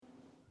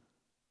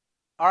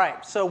All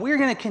right, so we're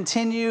going to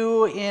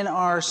continue in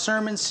our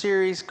sermon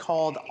series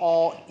called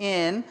All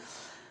In.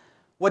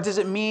 What does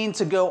it mean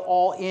to go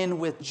all in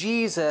with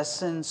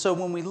Jesus? And so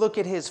when we look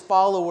at his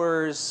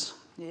followers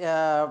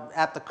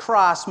at the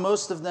cross,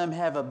 most of them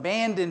have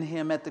abandoned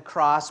him at the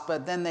cross,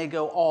 but then they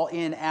go all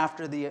in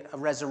after the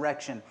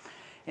resurrection.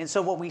 And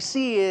so what we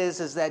see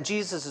is that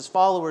Jesus'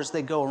 followers,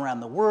 they go around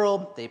the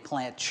world, they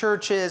plant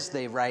churches,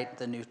 they write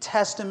the New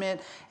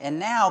Testament, and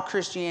now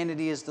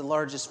Christianity is the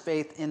largest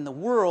faith in the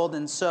world.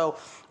 And so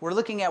we're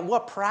looking at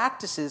what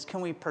practices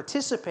can we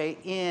participate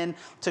in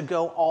to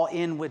go all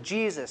in with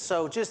Jesus.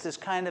 So just as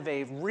kind of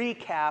a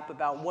recap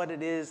about what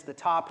it is, the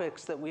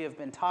topics that we have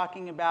been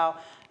talking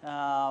about.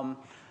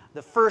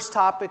 The first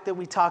topic that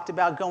we talked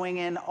about, going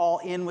in all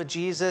in with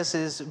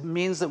Jesus,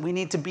 means that we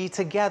need to be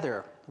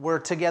together. We're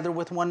together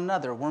with one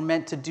another. We're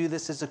meant to do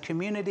this as a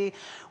community.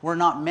 We're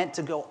not meant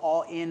to go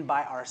all in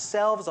by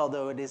ourselves,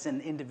 although it is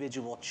an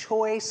individual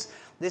choice.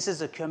 This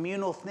is a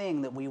communal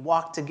thing that we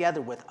walk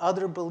together with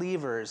other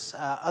believers,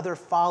 other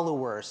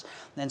followers.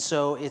 And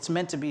so it's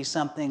meant to be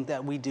something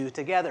that we do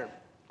together.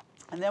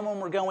 And then when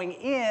we're going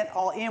in,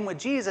 all in with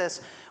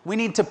Jesus, we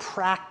need to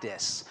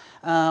practice.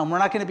 We're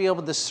not going to be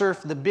able to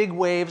surf the big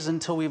waves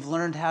until we've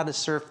learned how to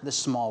surf the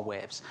small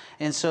waves.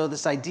 And so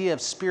this idea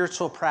of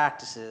spiritual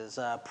practices,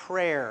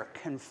 prayer,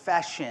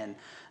 confession,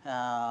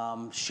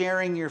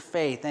 sharing your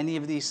faith, any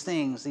of these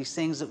things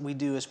that we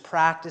do as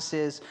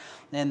practices.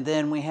 And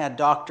then we had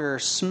Dr.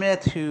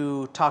 Smith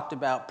who talked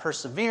about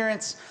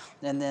perseverance.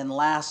 And then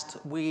last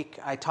week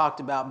I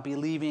talked about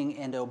believing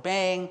and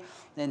obeying.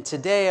 And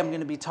today I'm going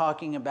to be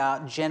talking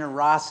about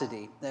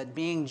generosity, that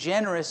being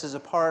generous is a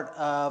part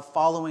of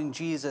following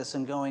Jesus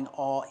and going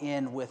all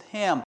in with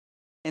him.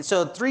 And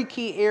so 3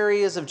 key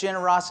areas of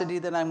generosity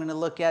that I'm going to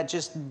look at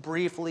just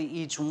briefly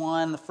each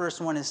one. The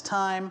first one is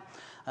time.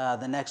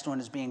 The next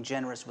one is being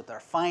generous with our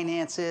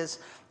finances.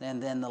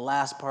 And then the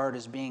last part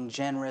is being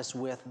generous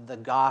with the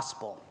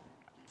gospel.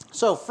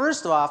 So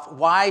first off,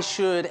 why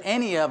should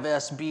any of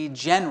us be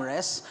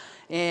generous?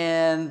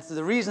 And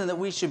the reason that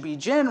we should be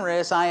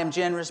generous, I am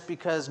generous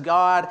because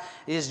God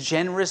is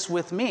generous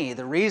with me.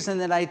 The reason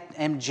that I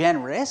am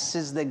generous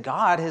is that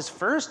God has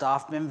first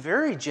off been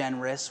very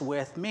generous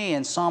with me.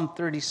 In Psalm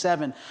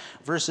 37,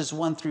 verses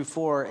 1 through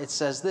 4, it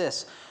says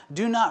this: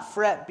 "Do not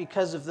fret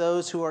because of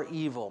those who are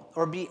evil,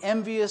 or be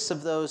envious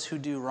of those who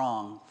do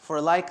wrong.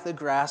 For like the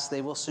grass,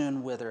 they will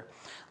soon wither.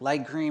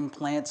 Like green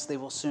plants, they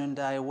will soon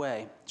die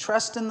away.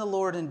 Trust in the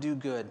Lord and do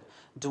good.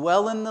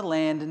 Dwell in the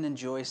land and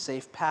enjoy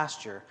safe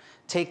pasture.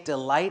 Take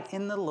delight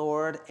in the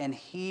Lord, and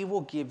he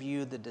will give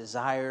you the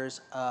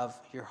desires of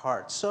your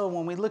heart." So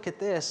when we look at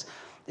this,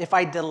 if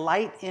I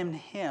delight in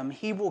him,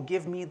 he will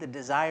give me the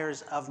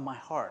desires of my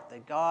heart.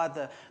 That God,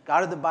 the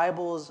God of the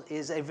Bible,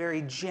 is a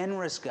very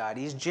generous God.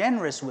 He's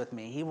generous with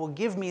me. He will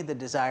give me the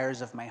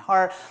desires of my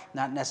heart,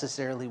 not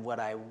necessarily what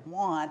I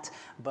want,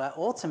 but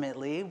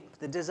ultimately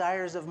the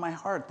desires of my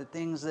heart, the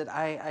things that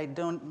I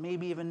don't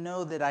maybe even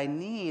know that I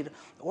need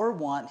or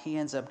want, he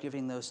ends up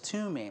giving those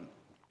to me.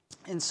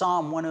 In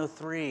Psalm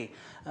 103,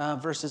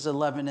 verses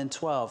 11 and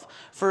 12,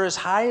 "For as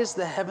high as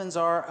the heavens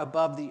are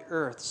above the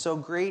earth, so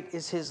great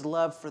is his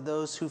love for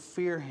those who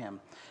fear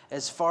him.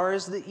 As far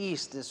as the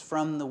east is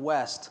from the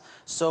west,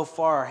 so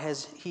far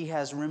he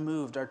has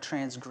removed our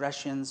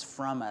transgressions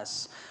from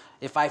us."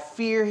 If I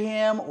fear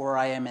him, or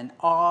I am in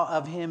awe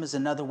of him, is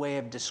another way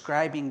of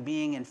describing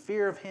being in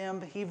fear of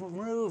him. He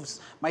removes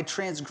my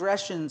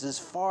transgressions as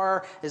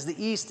far as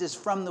the east is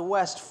from the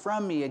west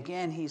from me.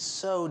 Again, he's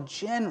so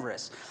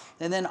generous.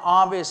 And then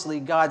obviously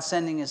God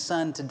sending his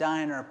son to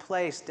die in our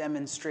place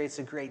demonstrates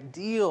a great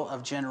deal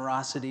of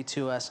generosity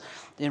to us.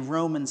 In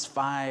Romans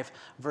 5,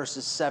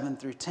 verses 7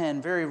 through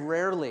 10, very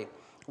rarely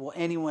will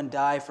anyone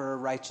die for a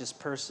righteous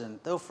person,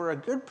 though for a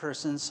good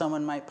person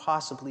someone might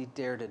possibly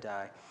dare to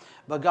die.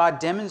 But God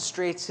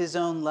demonstrates his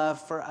own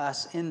love for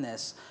us in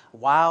this: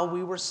 while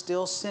we were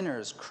still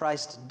sinners,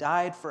 Christ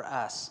died for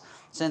us.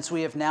 Since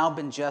we have now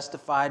been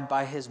justified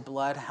by his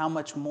blood, how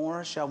much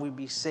more shall we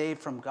be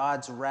saved from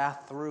God's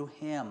wrath through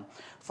him?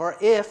 For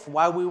if,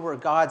 while we were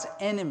God's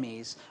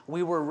enemies,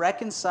 we were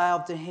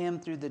reconciled to him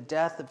through the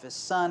death of his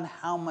Son,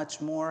 how much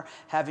more,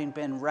 having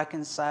been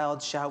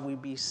reconciled, shall we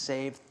be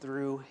saved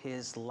through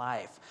his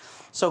life?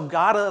 So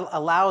God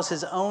allows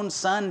his own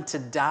Son to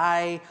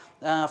die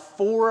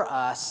for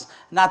us.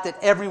 Not that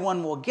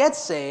everyone will get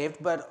saved,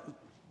 but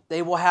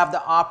they will have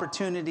the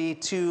opportunity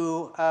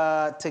to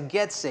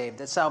get saved,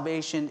 that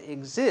salvation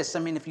exists. I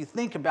mean, if you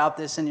think about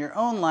this in your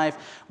own life,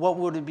 what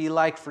would it be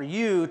like for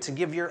you to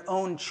give your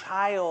own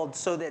child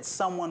so that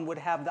someone would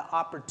have the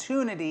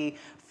opportunity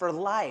for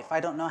life? I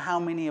don't know how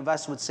many of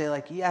us would say,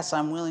 like, yes,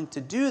 I'm willing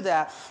to do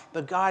that,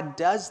 but God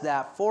does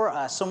that for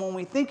us. So when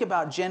we think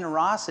about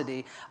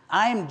generosity,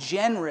 I'm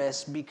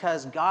generous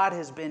because God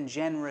has been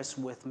generous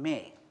with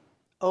me.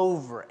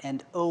 Over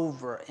and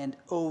over and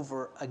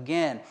over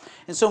again.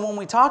 And so when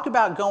we talk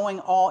about going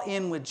all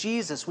in with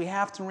Jesus, we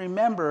have to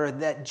remember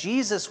that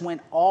Jesus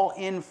went all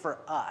in for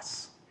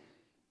us.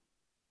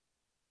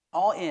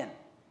 All in.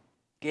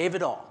 Gave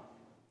it all.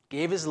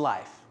 Gave his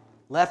life.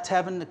 left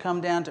heaven to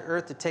come down to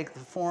earth to take the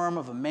form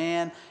of a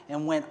man,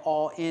 and went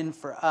all in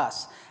for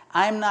us.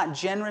 I'm not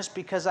generous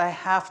because I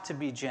have to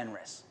be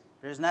generous.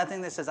 There's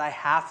nothing that says I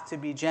have to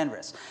be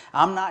generous.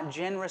 I'm not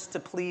generous to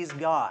please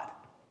God.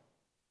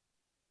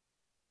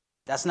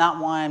 That's not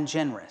why I'm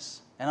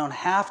generous. I don't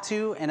have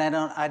to, and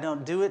I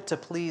don't do it to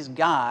please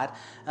God.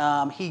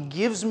 He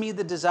gives me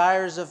the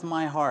desires of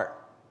my heart.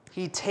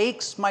 He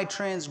takes my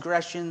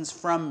transgressions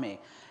from me,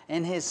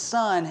 and His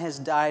Son has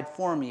died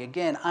for me.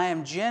 Again, I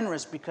am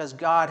generous because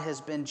God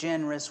has been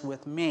generous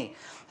with me.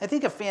 I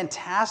think a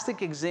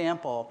fantastic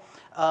example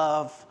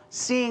of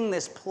seeing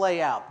this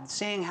play out,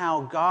 seeing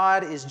how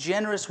God is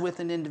generous with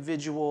an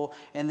individual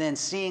and then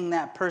seeing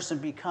that person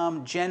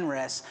become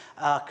generous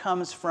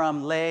comes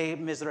from Les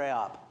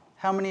Miserables.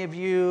 How many of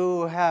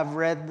you have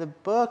read the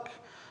book,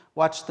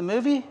 watched the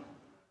movie?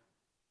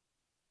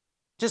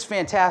 Just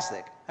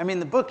fantastic. I mean,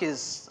 the book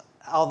is,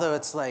 although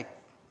it's like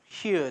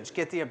huge,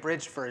 get the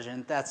abridged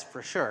version, that's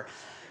for sure.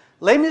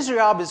 Les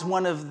Miserables is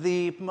one of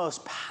the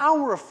most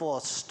powerful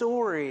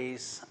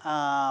stories.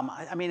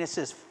 I mean, it's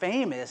just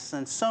famous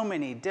in so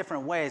many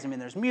different ways. I mean,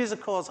 there's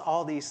musicals,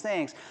 all these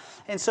things.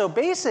 And so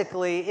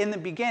basically, in the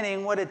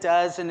beginning, what it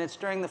does, and it's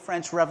during the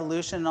French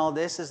Revolution and all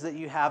this, is that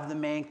you have the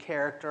main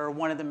character,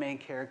 one of the main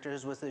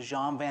characters was the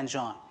Jean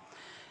Valjean.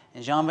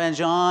 And Jean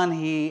Valjean,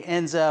 he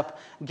ends up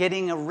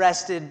getting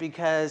arrested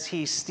because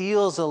he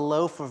steals a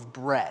loaf of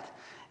bread.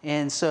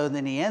 And so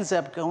then he ends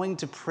up going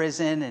to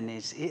prison, and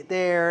he's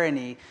there,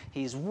 and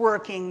he's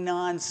working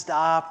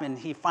nonstop, and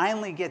he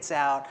finally gets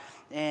out,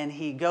 and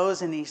he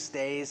goes and he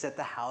stays at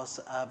the house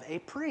of a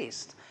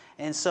priest.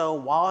 And so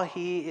while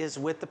he is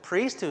with the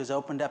priest, who has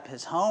opened up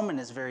his home and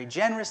is very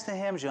generous to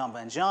him, Jean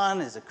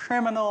Valjean is a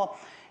criminal,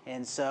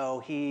 and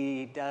so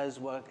he does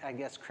what I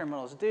guess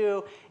criminals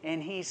do,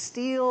 and he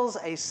steals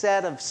a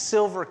set of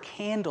silver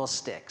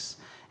candlesticks.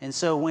 And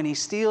so when he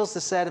steals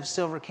the set of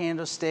silver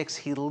candlesticks,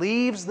 he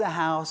leaves the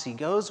house, he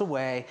goes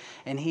away,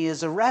 and he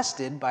is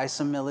arrested by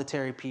some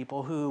military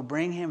people who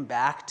bring him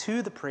back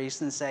to the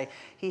priest and say,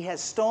 he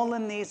has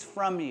stolen these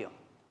from you.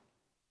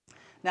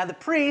 Now the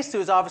priest, who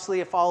is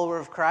obviously a follower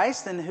of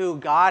Christ and who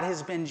God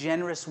has been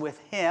generous with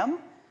him,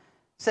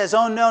 says,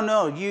 oh,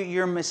 no,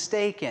 you're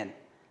mistaken.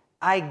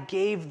 I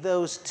gave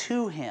those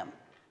to him.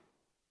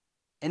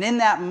 And in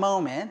that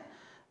moment,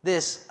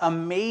 this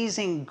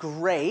amazing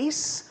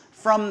grace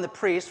from the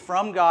priest,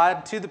 from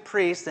God to the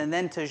priest, and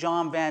then to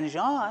Jean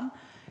Valjean,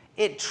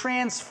 it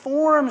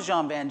transforms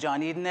Jean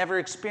Valjean. He'd never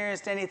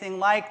experienced anything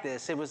like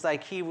this. It was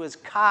like he was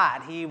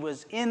caught. He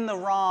was in the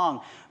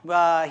wrong.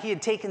 He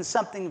had taken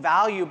something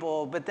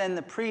valuable, but then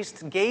the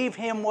priest gave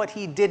him what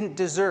he didn't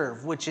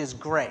deserve, which is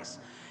grace.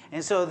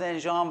 And so then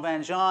Jean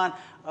Valjean,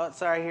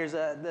 here's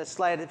the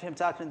slide of him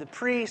talking to the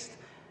priest.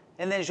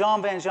 And then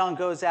Jean Valjean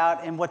goes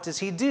out, and what does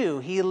he do?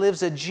 He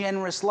lives a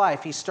generous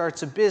life. He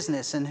starts a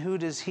business, and who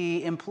does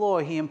he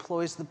employ? He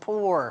employs the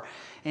poor,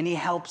 and he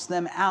helps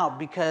them out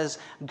because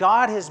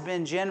God has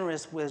been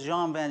generous with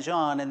Jean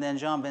Valjean, and then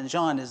Jean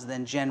Valjean is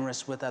then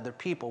generous with other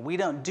people. We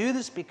don't do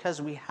this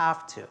because we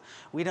have to.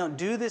 We don't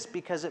do this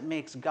because it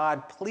makes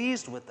God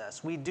pleased with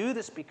us. We do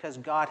this because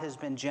God has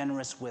been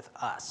generous with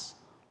us.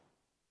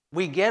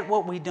 We get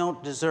what we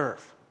don't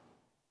deserve,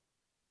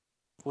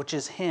 which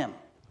is Him,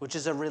 which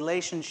is a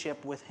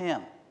relationship with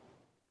Him.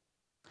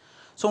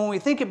 So when we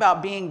think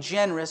about being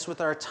generous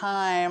with our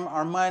time,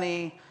 our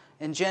money,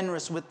 and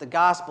generous with the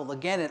gospel,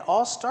 again, it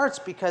all starts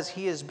because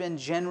He has been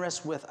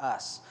generous with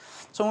us.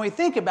 So when we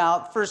think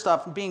about, first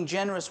off, being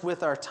generous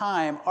with our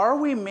time, are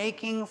we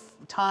making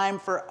time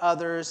for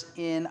others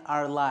in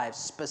our lives,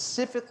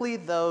 specifically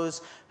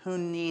those who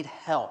need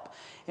help?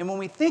 And when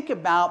we think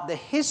about the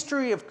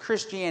history of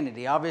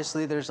Christianity,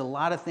 obviously there's a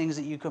lot of things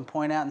that you can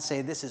point out and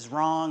say this is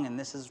wrong and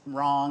this is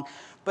wrong,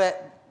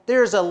 but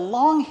there's a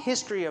long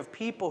history of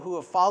people who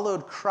have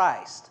followed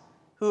Christ,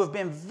 who have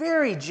been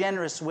very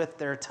generous with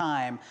their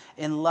time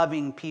in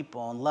loving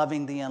people and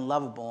loving the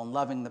unlovable and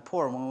loving the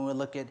poor. When we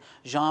look at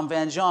Jean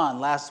Valjean,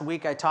 last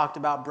week I talked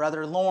about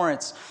Brother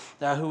Lawrence,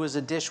 who was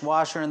a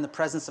dishwasher, and the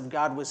presence of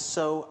God was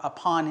so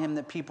upon him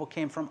that people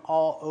came from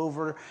all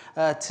over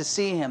to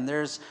see him.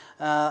 There's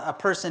a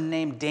person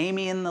named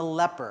Damien the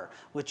leper,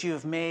 which you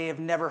may have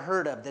never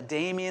heard of. The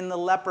Damien the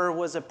leper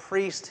was a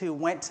priest who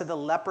went to the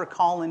leper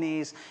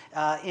colonies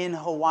in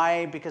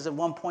Hawaii, because at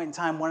one point in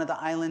time, one of the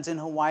islands in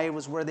Hawaii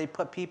was where they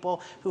put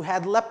people who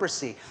had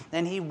leprosy.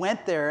 And he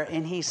went there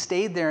and he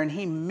stayed there and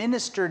he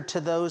ministered to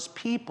those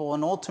people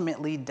and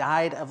ultimately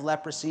died of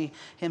leprosy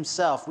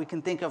himself. We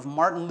can think of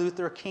Martin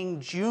Luther King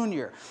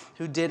Jr.,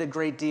 who did a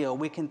great deal.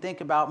 We can think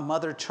about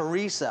Mother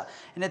Teresa.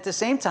 And at the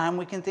same time,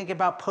 we can think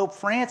about Pope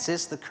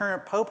Francis, the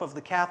current Pope of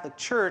the Catholic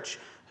Church,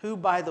 who,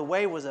 by the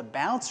way, was a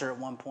bouncer at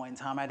one point in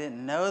time. I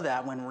didn't know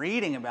that when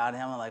reading about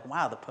him. I'm like,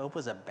 wow, the Pope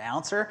was a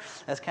bouncer?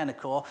 That's kind of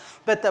cool.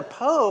 But the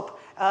Pope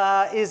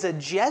is a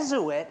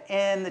Jesuit,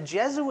 and the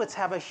Jesuits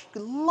have a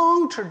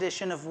long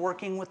tradition of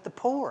working with the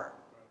poor.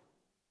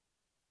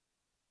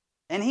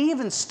 And he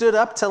even stood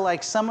up to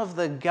like some of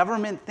the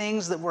government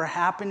things that were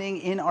happening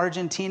in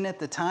Argentina at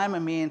the time. I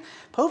mean,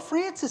 Pope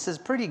Francis is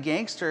pretty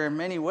gangster in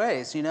many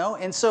ways, you know?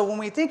 And so when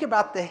we think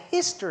about the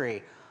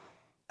history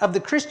of the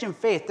Christian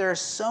faith, there are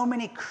so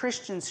many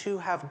Christians who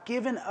have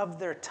given of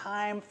their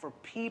time for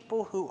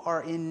people who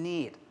are in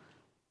need.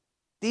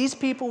 These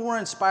people were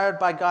inspired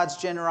by God's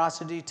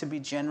generosity to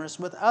be generous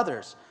with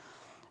others.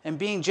 And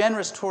being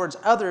generous towards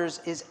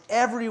others is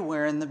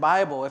everywhere in the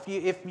Bible. If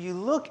you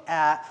look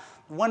at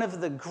one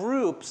of the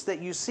groups that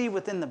you see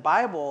within the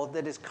Bible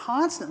that is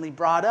constantly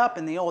brought up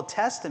in the Old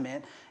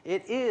Testament,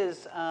 it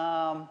is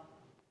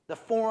the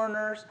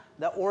foreigners,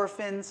 the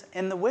orphans,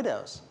 and the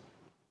widows.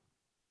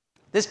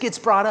 This gets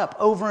brought up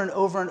over and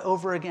over and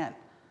over again.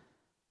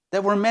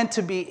 That we're meant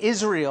to be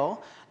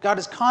Israel. God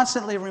is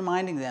constantly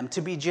reminding them to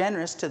be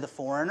generous to the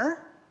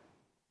foreigner,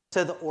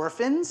 to the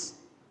orphans,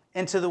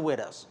 and to the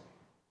widows.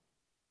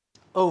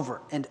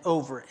 Over and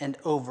over and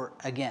over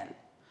again.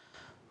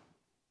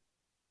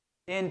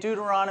 In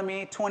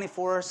Deuteronomy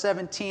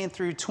 24:17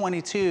 through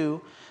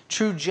 22,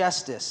 true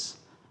justice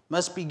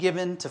must be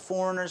given to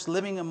foreigners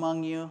living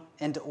among you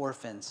and to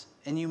orphans.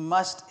 And you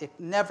must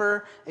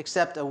never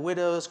accept a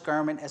widow's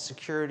garment as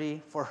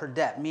security for her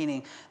debt,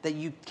 meaning that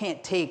you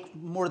can't take,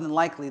 more than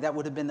likely, that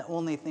would have been the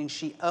only thing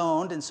she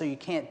owned, and so you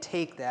can't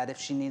take that if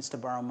she needs to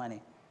borrow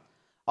money.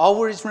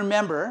 Always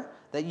remember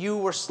that you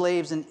were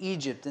slaves in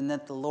Egypt and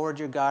that the Lord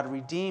your God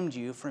redeemed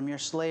you from your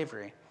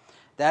slavery.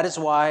 That is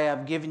why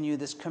I've given you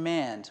this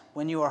command.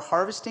 When you are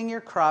harvesting your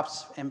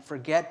crops and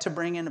forget to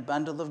bring in a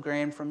bundle of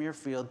grain from your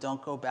field,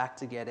 don't go back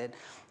to get it.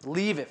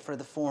 Leave it for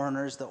the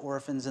foreigners, the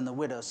orphans, and the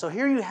widows. So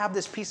here you have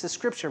this piece of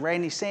scripture, right?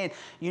 And he's saying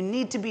you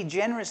need to be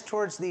generous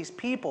towards these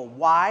people.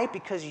 Why?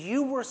 Because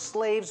you were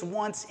slaves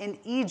once in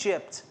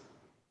Egypt.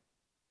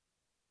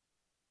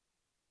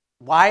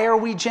 Why are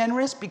we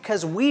generous?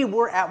 Because we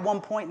were at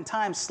one point in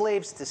time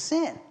slaves to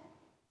sin.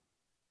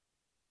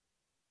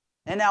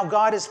 And now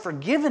God has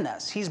forgiven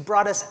us. He's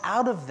brought us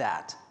out of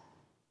that.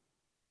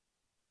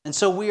 And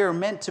so we are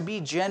meant to be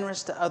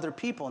generous to other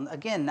people. And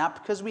again,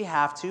 not because we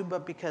have to,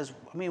 but because,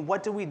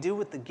 what do we do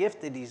with the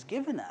gift that he's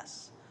given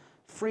us?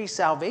 Free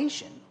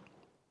salvation.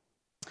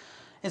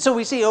 And so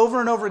we see over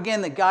and over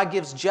again that God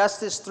gives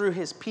justice through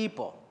his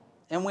people.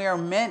 And we are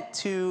meant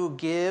to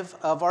give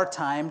of our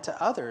time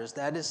to others.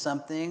 That is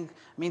something,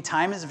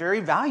 time is very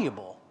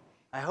valuable.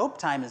 I hope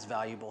time is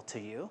valuable to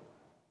you.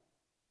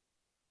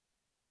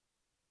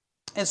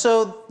 And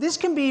so this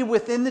can be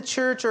within the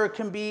church or it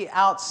can be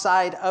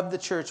outside of the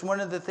church. One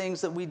of the things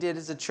that we did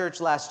as a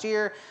church last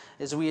year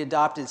is we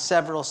adopted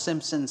several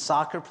Simpson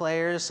soccer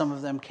players. Some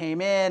of them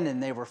came in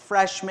and they were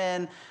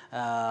freshmen,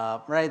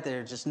 right?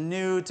 They're just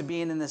new to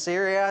being in this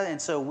area.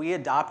 And so we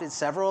adopted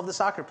several of the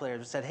soccer players.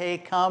 We said, hey,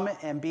 come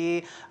and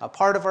be a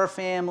part of our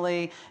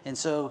family. And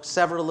so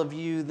several of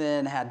you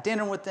then had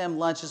dinner with them,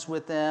 lunches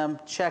with them,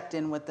 checked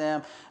in with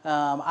them.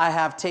 I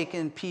have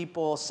taken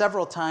people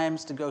several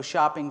times to go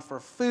shopping for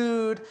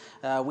food.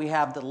 We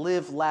have the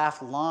Live, Laugh,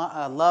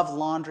 Love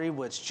Laundry,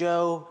 which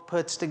Joe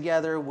puts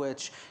together,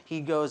 which he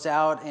goes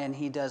out and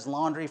he does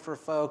laundry for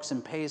folks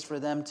and pays for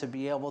them to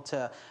be able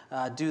to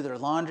do their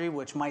laundry,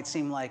 which might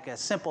seem like a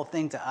simple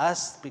thing to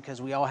us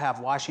because we all have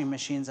washing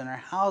machines in our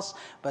house,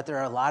 but there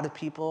are a lot of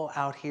people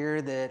out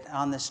here that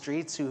on the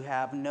streets who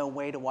have no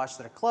way to wash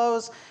their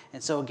clothes.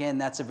 And so again,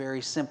 that's a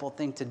very simple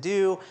thing to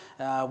do.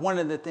 One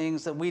of the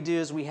things that we do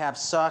is we have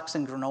socks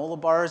and granola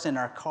bars in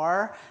our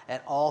car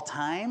at all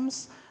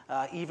times.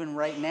 Even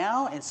right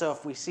now. And so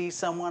if we see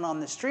someone on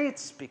the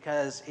streets,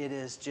 because it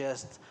is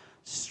just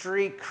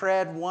street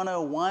cred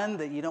 101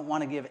 that you don't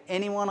want to give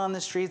anyone on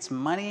the streets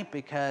money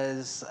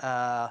because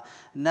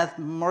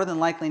more than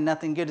likely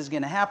nothing good is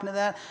going to happen to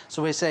that.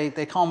 So we say,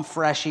 they call them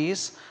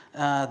freshies,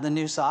 the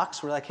new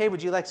socks. We're like, hey,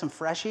 would you like some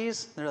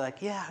freshies? They're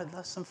like, yeah, I'd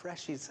love some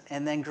freshies.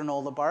 And then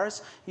granola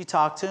bars. You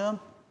talk to them,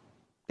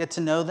 get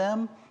to know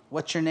them.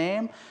 What's your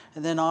name?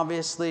 And then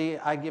obviously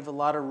I give a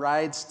lot of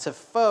rides to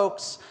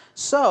folks.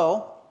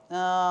 So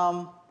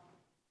the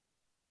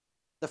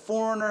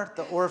foreigner,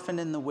 the orphan,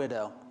 and the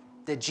widow.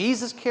 Did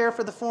Jesus care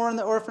for the foreigner,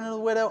 the orphan, and the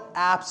widow?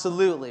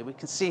 Absolutely. We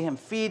can see him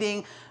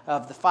feeding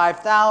of the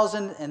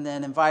 5,000 and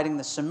then inviting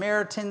the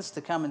Samaritans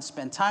to come and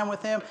spend time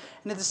with him.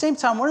 And at the same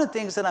time, one of the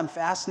things that I'm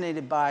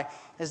fascinated by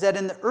is that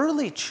in the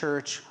early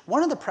church,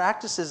 one of the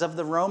practices of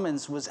the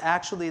Romans was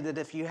actually that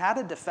if you had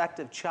a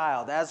defective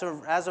child, as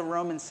a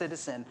Roman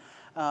citizen,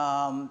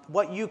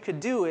 what you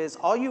could do is,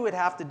 all you would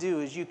have to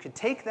do is you could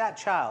take that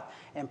child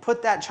and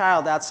put that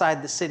child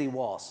outside the city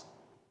walls.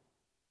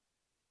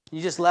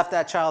 You just left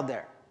that child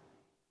there.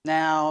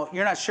 Now,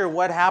 you're not sure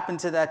what happened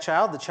to that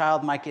child. The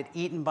child might get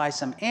eaten by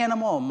some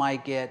animal,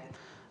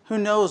 who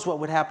knows what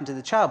would happen to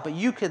the child. But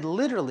you could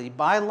literally,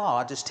 by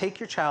law, just take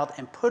your child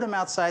and put him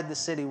outside the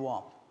city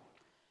wall.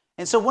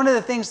 And so one of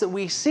the things that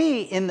we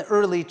see in the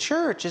early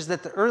church is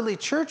that the early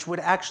church would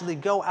actually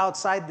go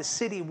outside the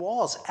city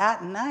walls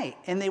at night,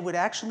 and they would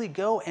actually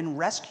go and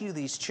rescue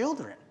these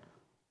children.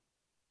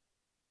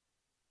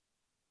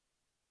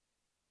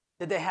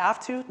 Did they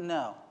have to?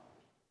 No.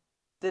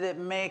 Did it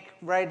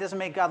doesn't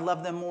make God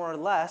love them more or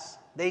less.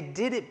 They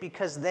did it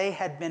because they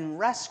had been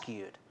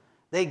rescued.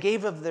 They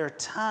gave of their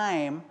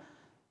time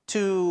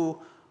to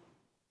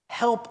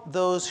help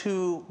those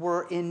who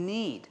were in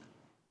need.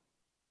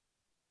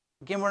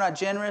 Again, we're not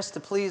generous to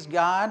please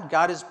God.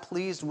 God is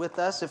pleased with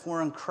us if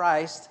we're in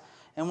Christ.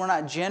 And we're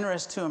not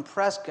generous to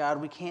impress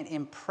God. We can't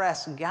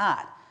impress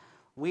God.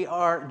 We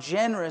are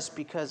generous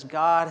because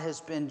God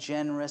has been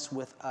generous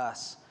with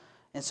us.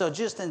 And so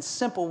just in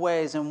simple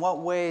ways, in what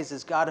ways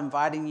is God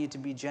inviting you to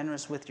be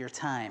generous with your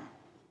time?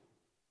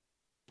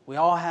 We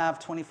all have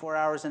 24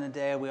 hours in a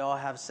day. We all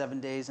have 7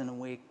 days in a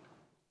week.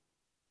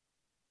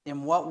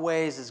 In what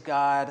ways is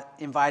God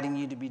inviting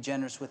you to be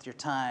generous with your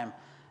time?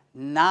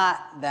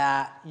 Not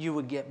that you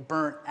would get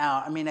burnt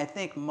out. I mean, I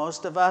think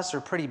most of us are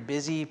pretty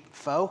busy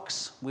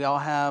folks. We all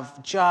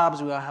have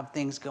jobs. We all have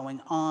things going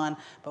on.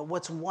 But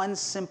what's one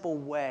simple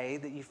way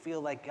that you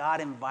feel like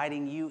God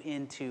inviting you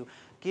into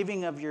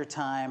giving of your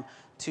time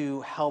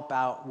to help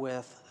out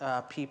with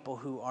people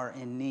who are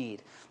in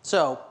need?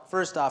 So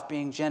first off,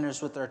 being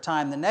generous with our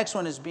time. The next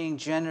one is being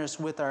generous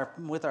with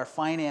our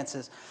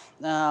finances.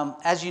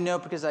 As you know,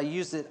 because I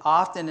use it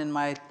often in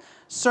my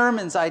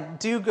sermons, I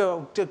do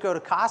go to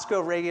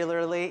Costco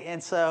regularly,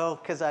 and so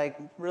because I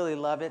really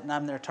love it, and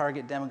I'm their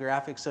target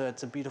demographic, so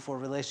it's a beautiful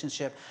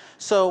relationship.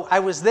 So I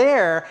was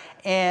there,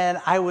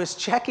 and I was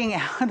checking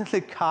out of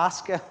the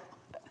Costco,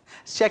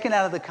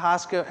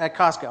 at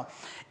Costco,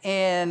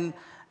 and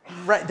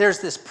there's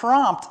this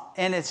prompt,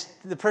 and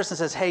the person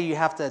says, "Hey, you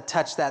have to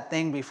touch that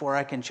thing before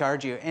I can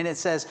charge you," and it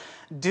says,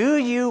 "Do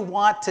you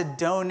want to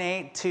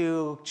donate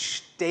to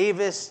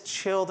Davis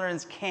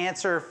Children's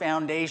Cancer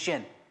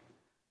Foundation?"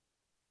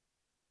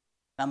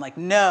 I'm like,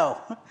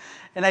 "No."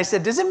 And I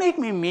said, "Does it make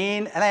me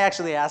mean?" And I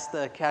actually asked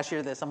the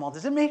cashier this. I'm all,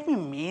 "Does it make me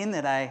mean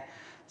that I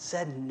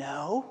said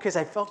no?" Because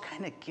I felt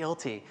kind of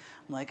guilty.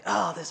 I'm like,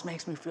 "Oh, this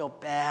makes me feel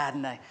bad."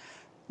 And I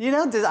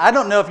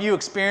don't know if you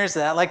experienced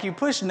that. Like you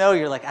push no,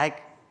 you're like,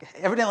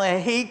 evidently I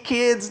hate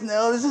kids.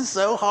 No, this is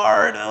so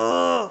hard.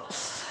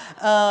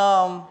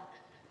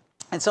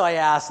 And so I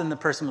asked, and the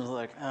person was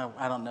like, "Oh,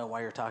 I don't know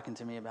why you're talking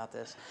to me about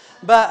this."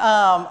 But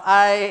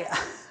I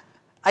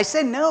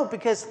said no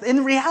because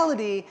in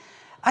reality,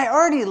 I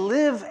already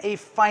live a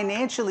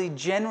financially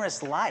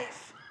generous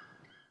life.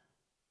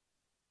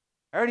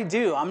 I already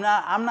do. I'm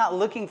not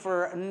looking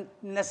for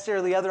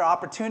necessarily other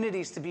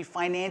opportunities to be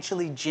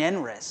financially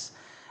generous.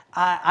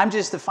 I'm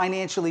just a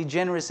financially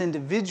generous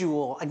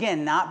individual.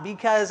 Again, not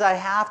because I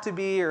have to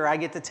be or I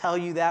get to tell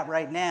you that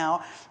right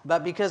now,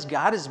 but because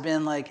God has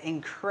been like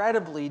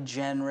incredibly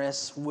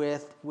generous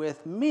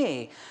with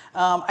me.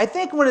 I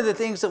think one of the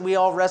things that we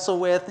all wrestle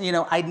with,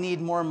 I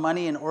need more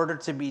money in order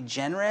to be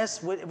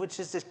generous, which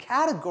is just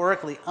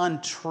categorically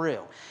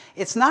untrue.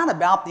 It's not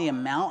about the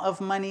amount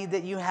of money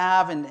that you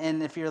have,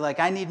 and if you're like,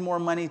 I need more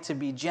money to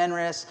be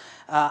generous,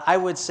 I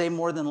would say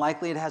more than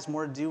likely it has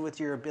more to do with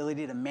your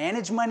ability to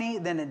manage money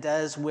than it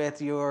does with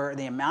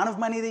the amount of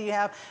money that you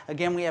have.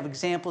 Again, we have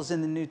examples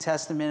in the New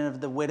Testament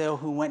of the widow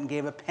who went and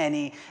gave a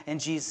penny, and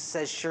Jesus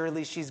says,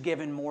 surely she's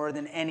given more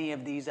than any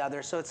of these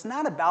others. So it's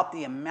not about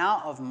the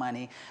amount of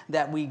money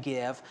that we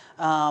give.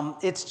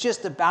 It's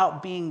just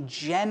about being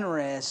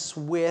generous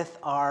with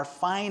our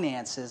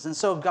finances. And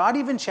so God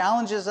even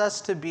challenges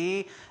us to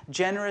be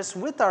generous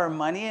with our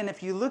money. And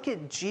if you look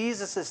at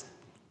Jesus'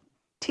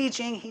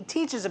 teaching, he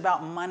teaches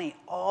about money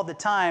all the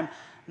time,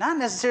 not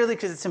necessarily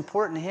because it's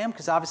important to him,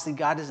 because obviously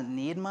God doesn't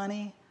need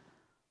money,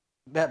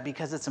 but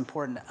because it's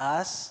important to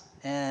us,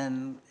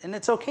 and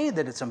it's okay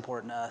that it's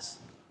important to us.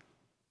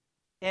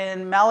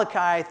 In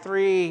Malachi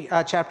 3,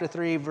 chapter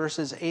 3,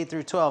 verses 8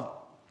 through 12,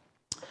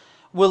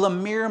 will a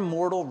mere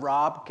mortal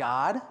rob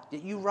God?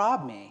 Yet you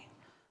rob me.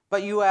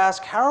 But you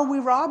ask, how are we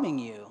robbing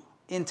you?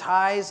 In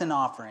tithes and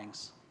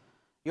offerings.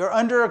 You're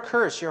under a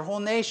curse, your whole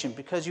nation,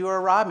 because you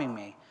are robbing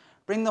me.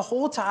 Bring the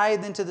whole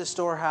tithe into the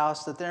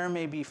storehouse, that there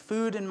may be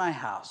food in my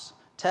house.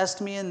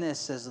 Test me in this,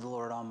 says the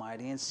Lord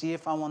Almighty, and see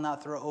if I will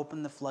not throw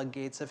open the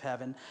floodgates of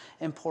heaven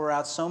and pour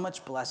out so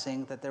much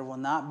blessing that there will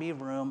not be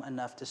room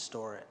enough to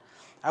store it.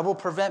 I will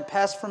prevent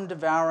pests from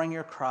devouring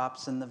your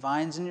crops, and the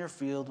vines in your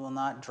field will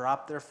not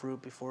drop their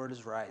fruit before it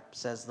is ripe,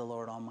 says the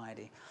Lord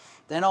Almighty.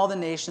 Then all the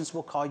nations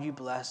will call you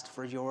blessed,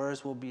 for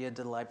yours will be a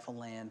delightful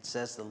land,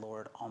 says the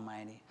Lord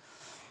Almighty.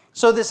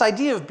 So this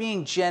idea of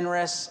being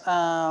generous,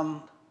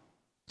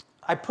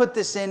 I put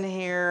this in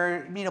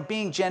here,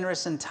 being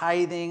generous and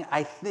tithing,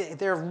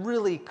 they're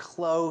really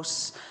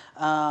close.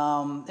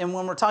 And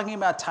when we're talking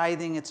about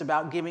tithing, it's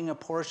about giving a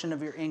portion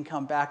of your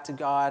income back to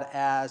God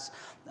as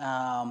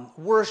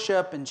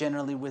worship, and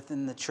generally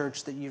within the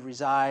church that you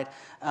reside.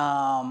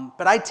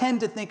 But I tend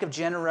to think of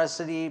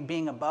generosity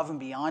being above and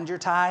beyond your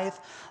tithe.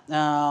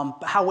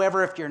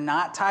 However, if you're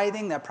not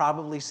tithing, that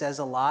probably says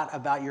a lot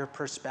about your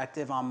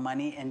perspective on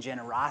money and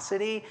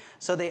generosity.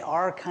 So they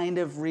are kind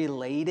of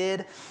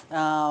related.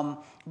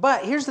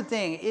 But here's the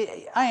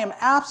thing. I am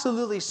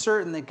absolutely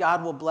certain that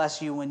God will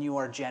bless you when you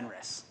are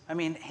generous. I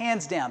mean,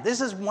 hands down.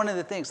 This is one of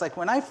the things. Like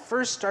when I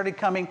first started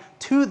coming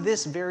to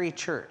this very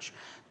church,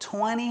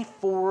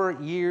 24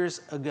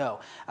 years ago.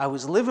 I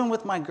was living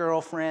with my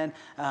girlfriend.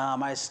 I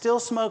was still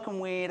smoking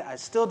weed. I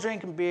was still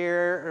drinking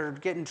beer or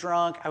getting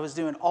drunk. I was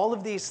doing all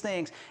of these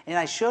things. And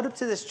I showed up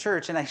to this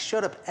church, and I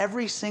showed up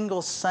every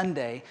single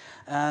Sunday.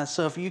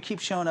 So if you keep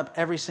showing up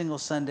every single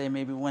Sunday,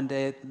 maybe one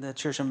day the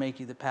church will make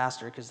you the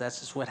pastor, because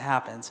that's just what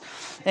happens.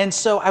 And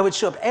so I would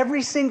show up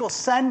every single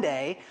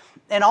Sunday.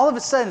 And all of a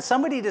sudden,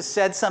 somebody just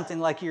said something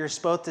like, you're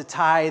supposed to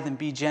tithe and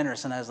be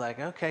generous. And I was like,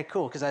 okay,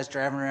 cool. Because I was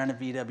driving around a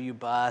VW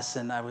bus,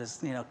 and I was,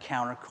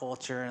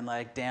 counterculture and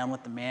like down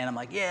with the man. I'm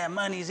like, yeah,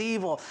 money's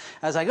evil.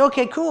 I was like,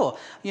 okay, cool.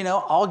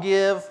 I'll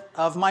give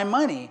of my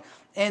money.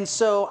 And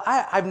so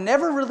I've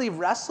never really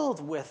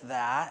wrestled with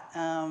that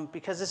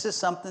because this is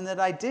something that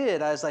I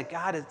did. I was like,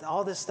 God,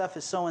 all this stuff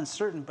is so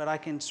uncertain, but I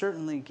can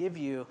certainly give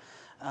you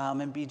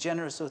and be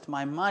generous with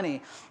my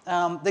money.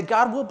 That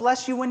God will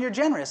bless you when you're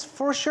generous,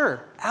 for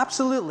sure.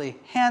 Absolutely.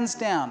 Hands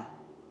down.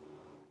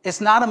 It's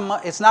not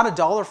a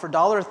dollar for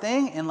dollar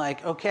thing. And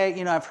like,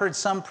 okay, I've heard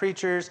some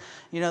preachers,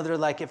 they're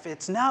like, if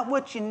it's not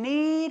what you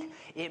need,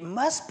 it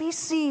must be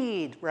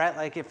seed, right?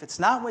 Like if it's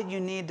not what you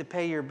need to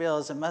pay your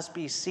bills, it must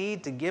be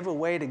seed to give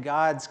away to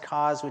God's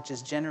cause, which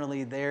is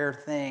generally their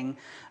thing,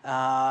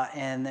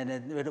 and then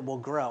it will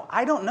grow.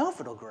 I don't know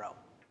if it'll grow.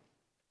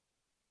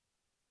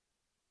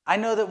 I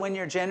know that when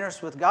you're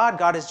generous with God,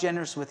 God is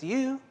generous with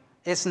you.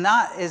 It's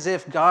not as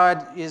if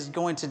God is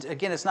going to,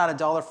 again, it's not a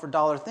dollar for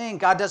dollar thing.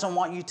 God doesn't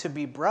want you to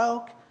be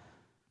broke.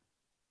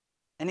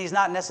 And he's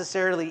not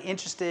necessarily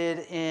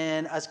interested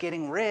in us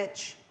getting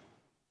rich.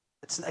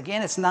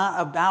 It's not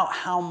about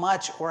how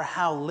much or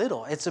how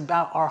little. It's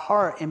about our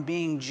heart and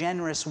being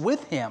generous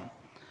with him.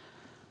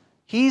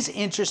 He's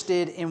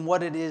interested in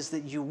what it is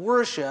that you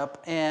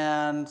worship,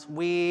 and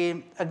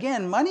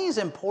money is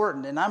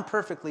important, and I'm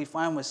perfectly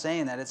fine with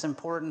saying that. It's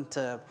important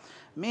to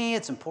me,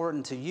 it's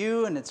important to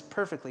you, and it's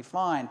perfectly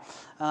fine.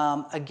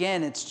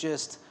 It's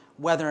just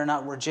whether or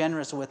not we're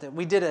generous with it.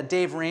 We did a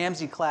Dave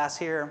Ramsey class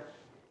here,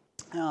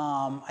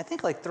 I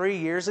think like 3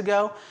 years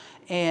ago,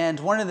 and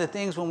one of the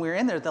things when we were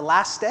in there, the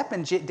last step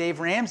in Dave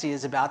Ramsey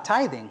is about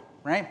tithing.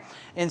 Right?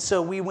 And so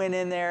we went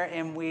in there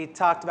and we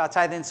talked about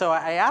tithing. So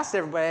I asked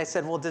everybody, I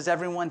said, well, does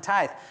everyone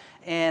tithe?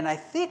 And I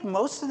think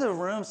most of the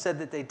room said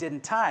that they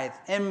didn't tithe.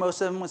 And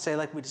most of them would say,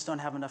 like, we just don't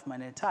have enough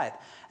money to tithe.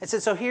 I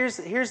said, so here's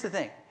the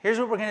thing. Here's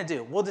what we're going to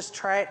do. We'll just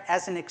try it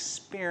as an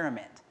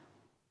experiment.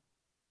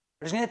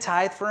 We're just going to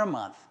tithe for a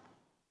month.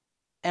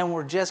 And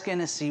we're just going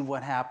to see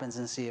what happens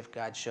and see if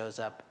God shows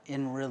up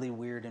in really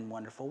weird and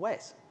wonderful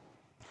ways.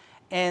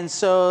 And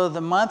so the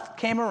month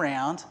came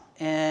around,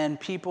 and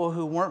people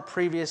who weren't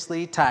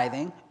previously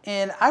tithing,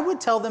 and I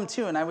would tell them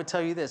too, and I would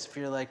tell you this, if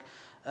you're like,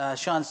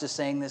 Sean's just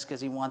saying this because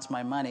he wants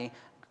my money,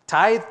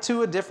 tithe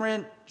to a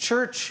different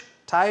church,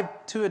 tithe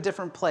to a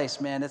different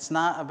place, man. It's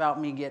not about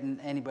me getting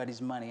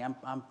anybody's money.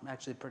 I'm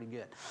actually pretty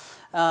good.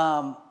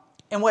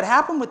 And what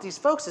happened with these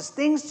folks is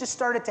things just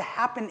started to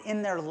happen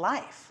in their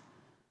life.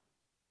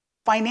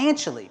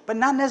 Financially, but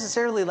not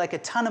necessarily like a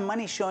ton of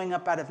money showing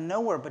up out of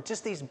nowhere, but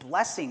just these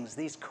blessings,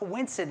 these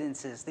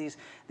coincidences,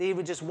 they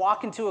would just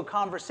walk into a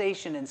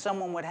conversation and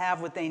someone would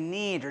have what they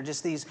need, or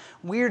just these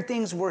weird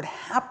things would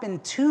happen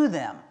to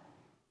them.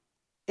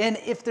 And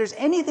if there's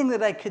anything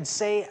that I could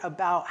say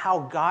about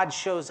how God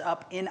shows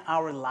up in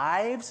our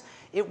lives,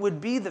 it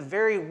would be the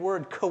very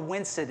word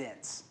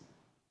coincidence.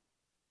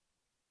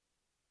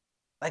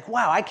 Like,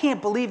 wow, I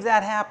can't believe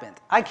that happened.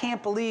 I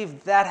can't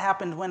believe that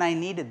happened when I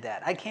needed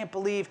that. I can't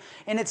believe,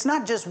 and it's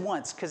not just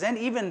once, because then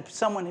even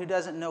someone who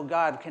doesn't know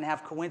God can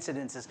have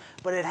coincidences,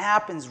 but it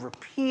happens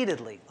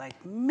repeatedly.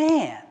 Like,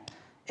 man,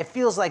 it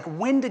feels like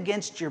wind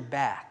against your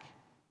back.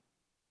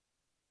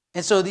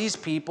 And so these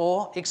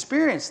people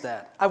experience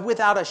that.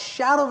 Without a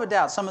shadow of a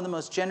doubt, some of the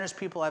most generous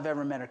people I've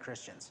ever met are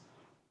Christians.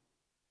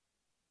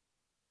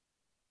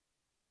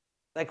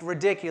 Like,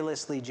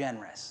 ridiculously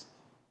generous.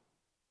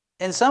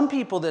 And some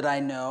people that I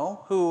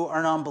know who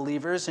are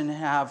non-believers and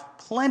have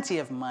plenty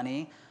of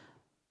money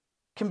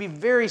can be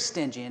very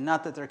stingy. And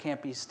not that there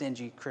can't be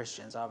stingy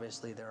Christians.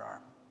 Obviously there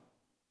are.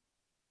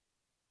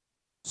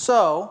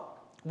 So,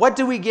 what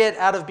do we get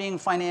out of being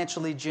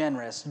financially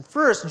generous?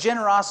 First,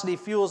 generosity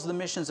fuels the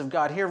missions of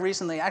God. Here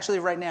recently, actually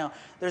right now,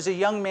 there's a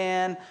young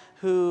man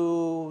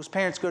whose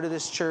parents go to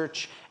this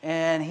church,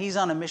 and he's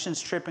on a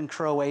missions trip in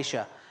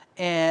Croatia.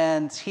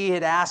 And he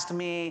had asked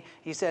me,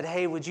 he said,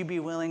 hey, would you be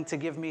willing to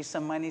give me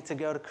some money to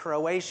go to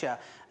Croatia?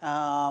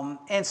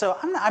 And so,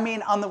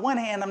 on the one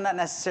hand, I'm not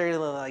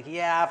necessarily like,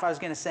 yeah, if I was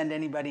going to send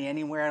anybody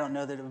anywhere, I don't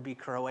know that it would be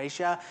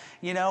Croatia,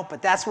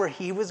 but that's where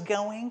he was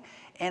going.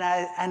 And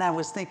I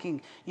was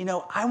thinking,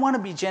 I want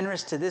to be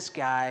generous to this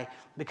guy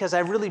because I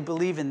really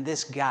believe in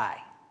this guy.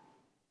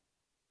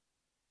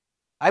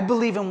 I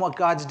believe in what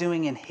God's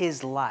doing in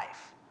his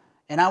life.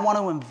 And I want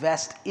to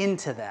invest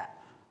into that.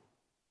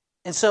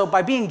 And so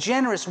by being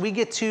generous, we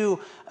get to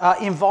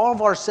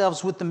involve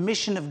ourselves with the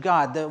mission of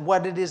God,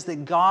 what it is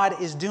that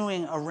God is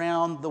doing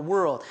around the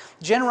world.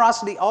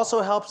 Generosity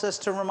also helps us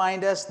to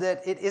remind us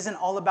that it isn't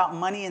all about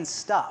money and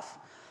stuff.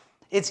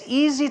 It's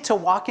easy to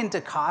walk into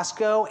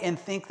Costco and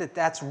think that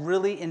that's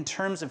really, in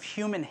terms of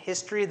human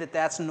history, that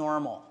that's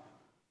normal.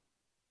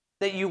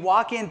 That you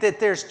walk in, that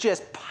there's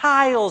just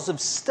piles of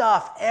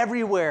stuff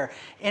everywhere.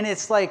 And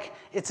it's like,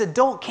 it's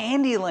adult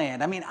candy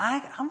land. I mean,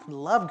 I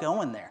love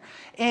going there.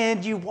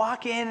 And you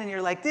walk in and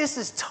you're like, this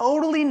is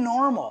totally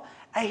normal.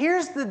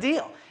 Here's the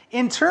deal.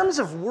 In terms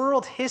of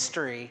world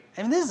history,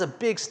 and this is a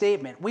big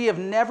statement, we have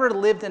never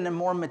lived in a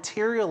more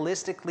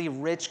materialistically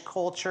rich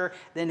culture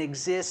than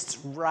exists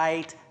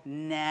right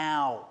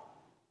now.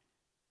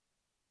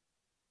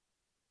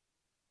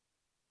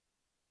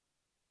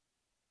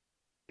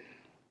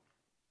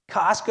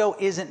 Costco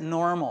isn't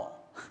normal.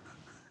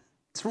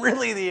 It's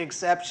really the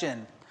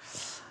exception.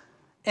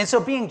 And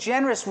so being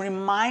generous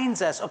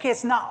reminds us, okay,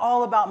 it's not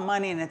all about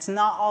money and it's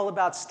not all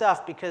about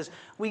stuff, because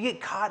we get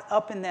caught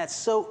up in that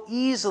so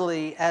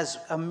easily as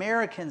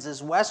Americans,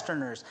 as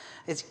Westerners.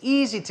 It's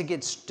easy to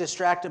get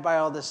distracted by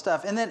all this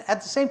stuff. And then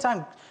at the same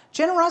time,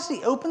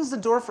 generosity opens the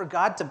door for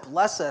God to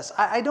bless us.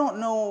 I don't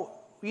know,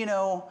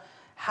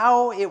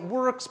 how it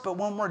works, but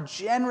when we're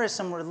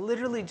generous and we're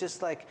literally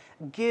just like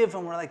give,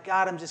 and we're like,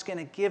 God, I'm just going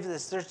to give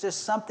this, there's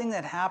just something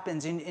that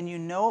happens, and you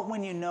know it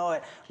when you know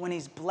it, when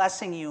he's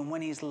blessing you and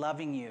when he's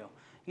loving you.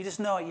 You just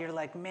know it. You're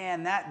like,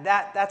 man,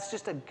 that's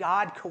just a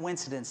God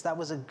coincidence. That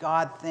was a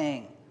God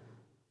thing.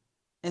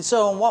 And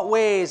so in what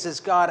ways is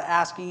God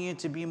asking you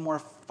to be more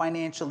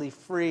financially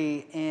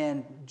free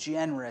and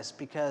generous?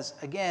 Because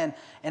again,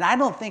 and I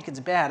don't think it's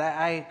bad.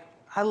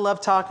 I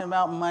love talking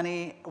about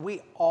money.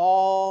 We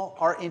all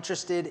are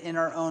interested in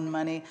our own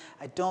money.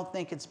 I don't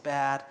think it's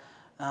bad.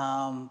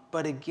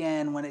 But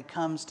again, when it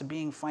comes to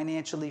being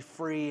financially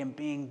free and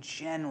being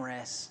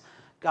generous,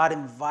 God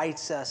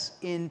invites us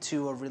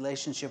into a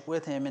relationship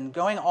with him. And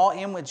going all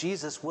in with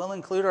Jesus will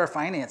include our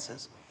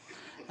finances.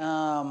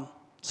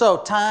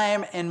 So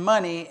time and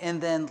money, and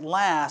then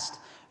last,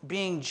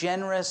 being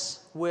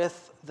generous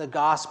with the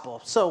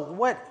gospel. So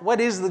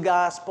what is the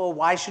gospel?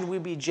 Why should we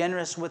be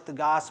generous with the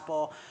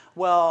gospel?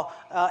 Well,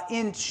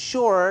 in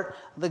short,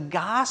 the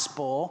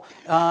gospel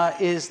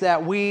is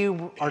that we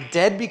are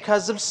dead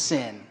because of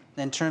sin.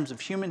 In terms of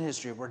human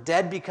history, we're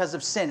dead because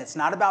of sin. It's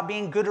not about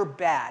being good or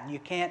bad. You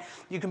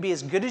can be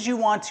as good as you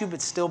want to,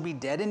 but still be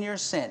dead in your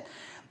sin.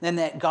 And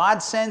that God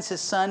sends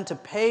his son to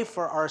pay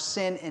for our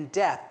sin and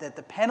death, that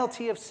the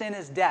penalty of sin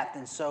is death.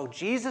 And so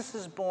Jesus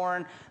is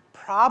born,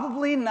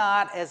 probably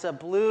not as a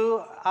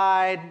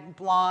blue-eyed,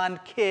 blonde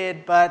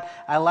kid, but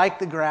I like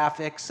the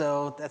graphic,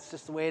 so that's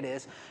just the way it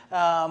is.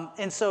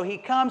 And so he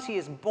comes, he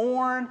is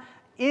born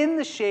in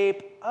the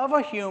shape of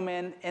a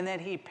human, and then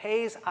he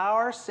pays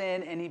our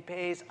sin and he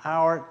pays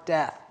our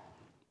death.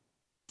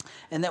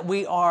 And that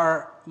we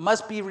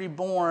must be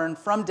reborn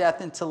from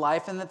death into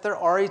life, and that there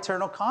are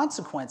eternal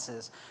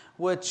consequences,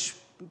 which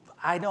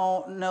I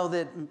don't know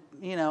that,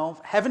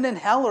 heaven and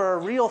hell are a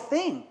real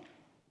thing.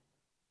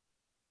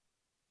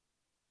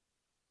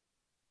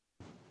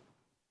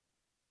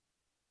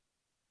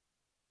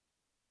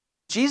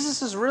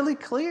 Jesus is really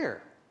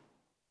clear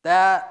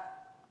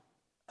that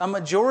a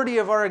majority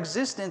of our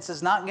existence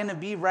is not going to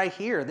be right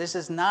here. This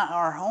is not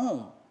our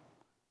home.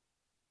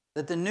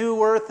 That the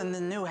new earth and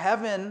the new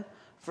heaven,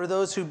 for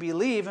those who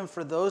believe and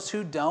for those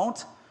who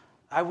don't,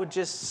 I would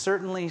just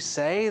certainly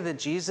say that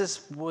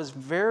Jesus was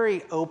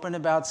very open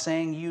about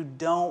saying you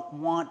don't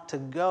want to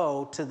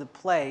go to the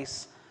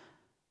place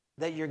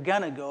that you're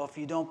going to go if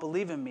you don't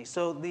believe in me.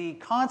 So the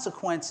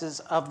consequences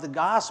of the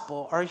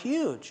gospel are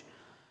huge.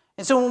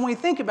 And so when we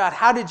think about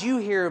how did you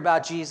hear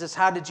about Jesus,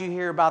 how did you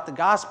hear about the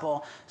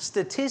gospel,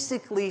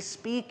 statistically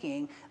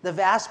speaking, the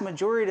vast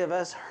majority of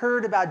us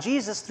heard about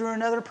Jesus through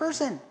another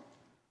person.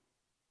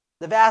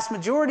 The vast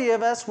majority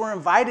of us were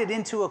invited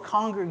into a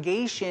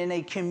congregation,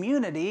 a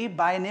community,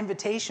 by an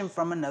invitation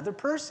from another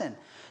person.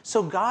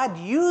 So God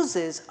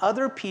uses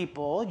other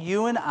people,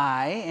 you and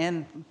I,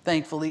 and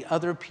thankfully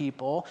other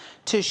people,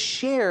 to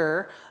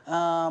share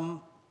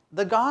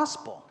the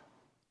gospel.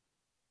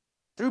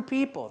 Through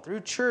people, through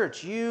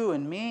church, you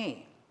and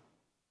me.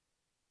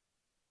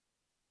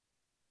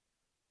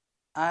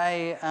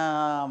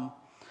 I'm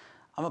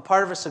a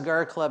part of a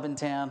cigar club in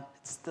town.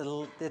 It's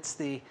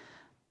the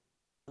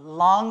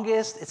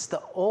longest, it's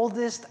the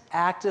oldest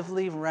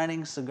actively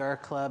running cigar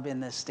club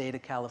in the state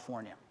of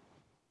California.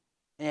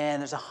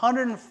 And there's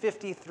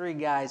 153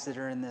 guys that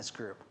are in this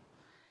group.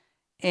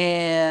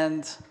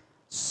 And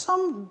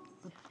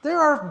there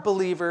are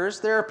believers,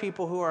 there are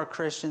people who are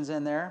Christians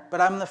in there,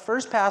 but I'm the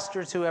first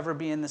pastor to ever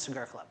be in the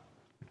cigar club.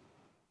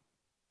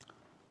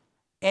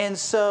 And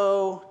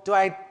so, do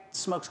I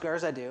smoke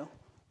cigars? I do.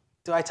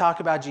 Do I talk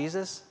about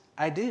Jesus?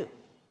 I do.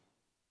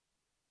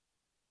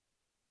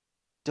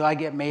 Do I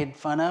get made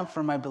fun of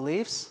for my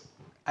beliefs?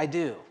 I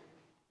do.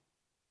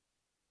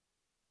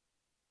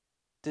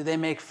 Do they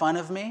make fun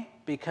of me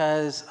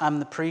because I'm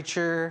the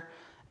preacher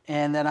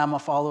and that I'm a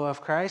follower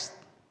of Christ?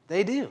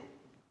 They do.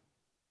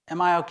 Am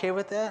I okay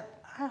with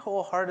that? I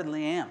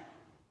wholeheartedly am.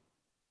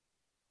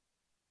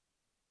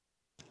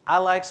 I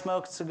like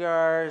smoking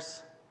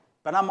cigars,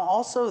 but I'm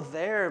also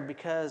there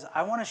because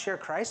I want to share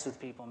Christ with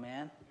people,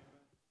 man.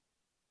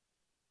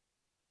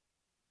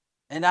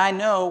 And I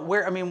know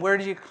where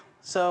do you,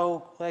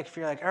 so like if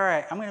you're like, all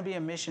right, I'm going to be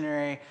a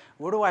missionary,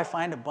 where do I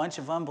find a bunch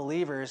of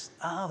unbelievers?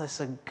 Oh, the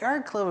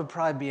cigar club would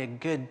probably be a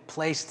good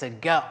place to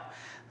go.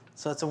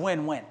 So it's a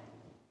win-win.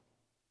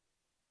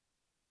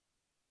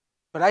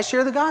 But I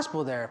share the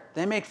gospel there.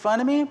 They make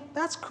fun of me.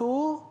 That's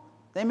cool.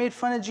 They made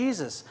fun of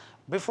Jesus.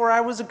 Before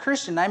I was a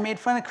Christian, I made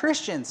fun of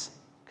Christians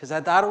because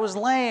I thought it was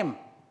lame.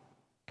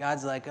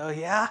 God's like, oh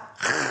yeah?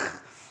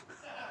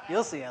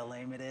 You'll see how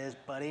lame it is,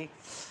 buddy.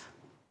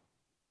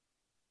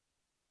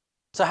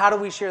 So how do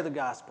we share the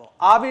gospel?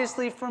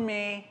 Obviously for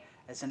me,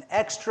 as an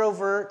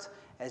extrovert,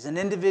 as an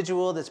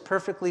individual that's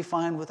perfectly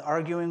fine with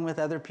arguing with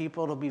other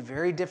people, it'll be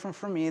very different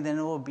for me than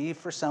it will be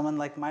for someone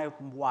like my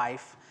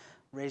wife.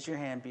 Raise your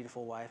hand,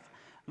 beautiful wife.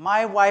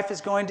 My wife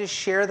is going to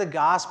share the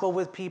gospel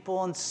with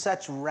people in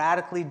such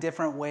radically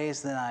different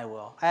ways than I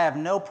will. I have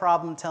no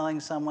problem telling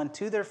someone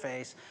to their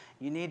face,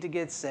 you need to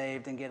get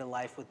saved and get a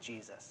life with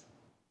Jesus.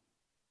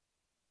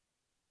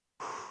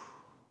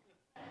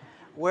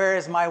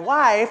 Whereas my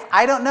wife,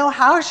 I don't know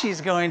how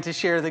she's going to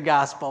share the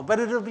gospel, but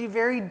it'll be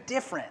very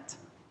different.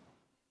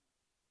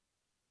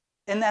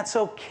 And that's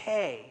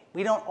okay.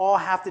 We don't all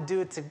have to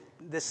do it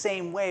the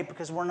same way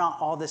because we're not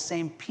all the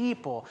same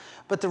people.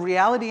 But the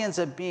reality ends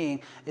up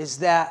being is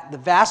that the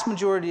vast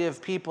majority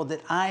of people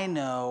that I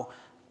know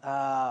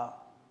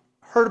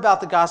heard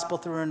about the gospel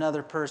through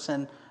another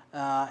person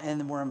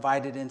and were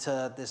invited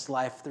into this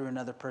life through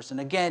another person.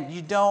 Again,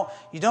 you don't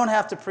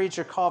have to preach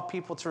or call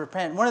people to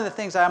repent. One of the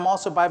things, I'm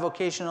also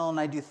bivocational and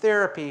I do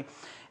therapy.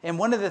 And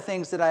one of the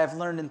things that I have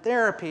learned in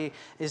therapy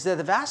is that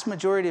the vast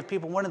majority of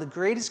people, one of the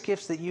greatest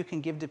gifts that you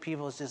can give to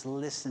people is just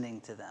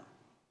listening to them.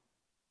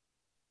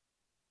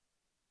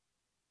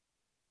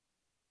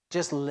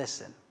 Just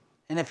listen.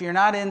 And if you're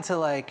not into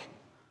like,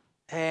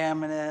 hey, I'm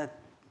going to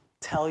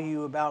tell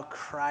you about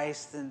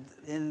Christ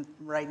and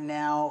right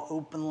now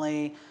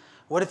openly,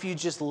 what if you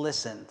just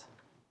listened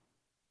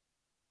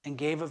and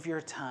gave of your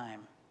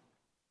time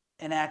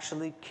and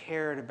actually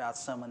cared about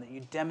someone, that you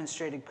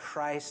demonstrated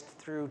Christ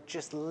through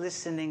just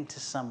listening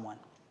to someone?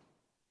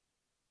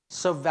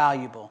 So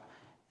valuable.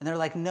 And they're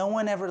like, no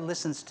one ever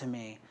listens to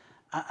me.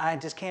 I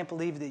just can't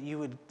believe that you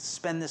would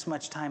spend this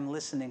much time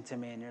listening to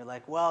me. And you're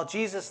like, well,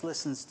 Jesus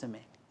listens to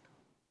me.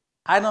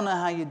 I don't know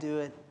how you do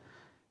it,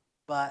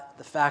 but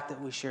the fact that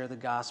we share the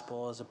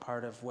gospel is a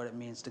part of what it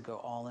means to go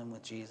all in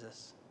with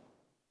Jesus.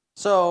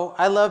 So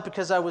I love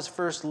because I was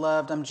first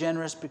loved. I'm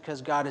generous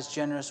because God is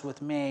generous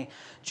with me,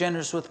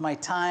 generous with my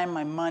time,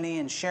 my money,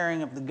 and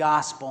sharing of the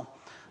gospel.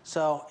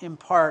 So in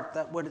part,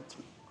 that's what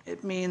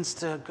it means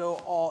to go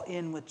all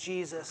in with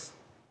Jesus.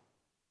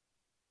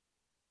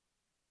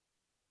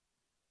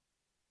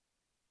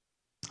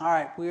 All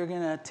right, we are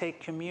going to take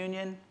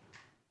communion.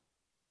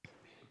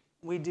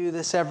 We do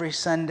this every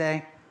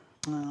Sunday.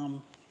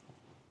 In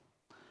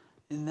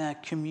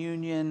that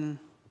communion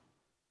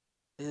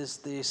is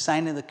the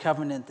sign of the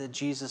covenant that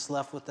Jesus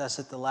left with us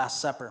at the Last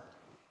Supper.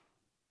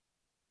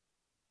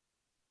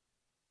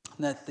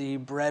 That the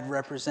bread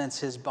represents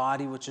his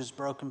body, which is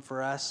broken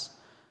for us.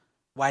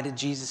 Why did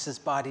Jesus'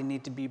 body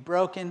need to be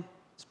broken?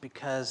 It's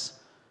because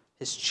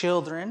his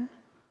children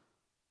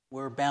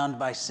were bound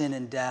by sin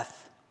and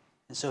death.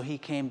 And so he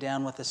came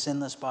down with a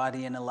sinless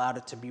body and allowed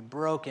it to be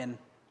broken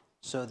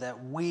so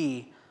that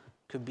we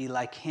could be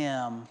like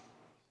him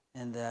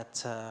and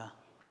that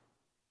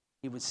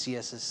he would see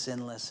us as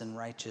sinless and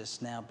righteous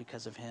now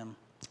because of him.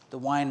 The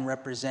wine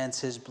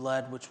represents his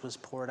blood, which was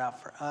poured out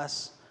for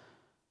us,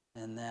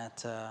 and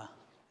that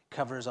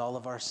covers all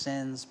of our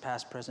sins,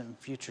 past, present, and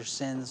future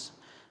sins,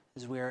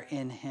 as we are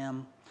in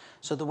him.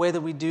 So the way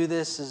that we do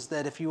this is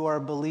that if you are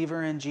a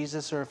believer in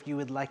Jesus, or if you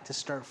would like to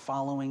start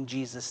following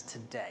Jesus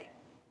today,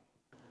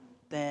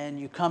 then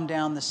you come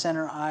down the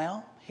center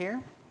aisle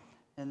here,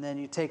 and then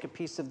you take a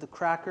piece of the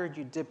cracker,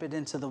 you dip it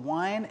into the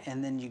wine,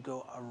 and then you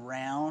go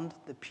around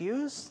the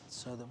pews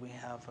so that we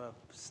have a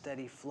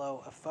steady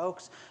flow of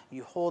folks.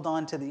 You hold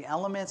on to the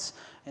elements,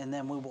 and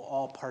then we will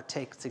all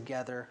partake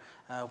together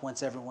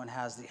once everyone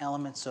has the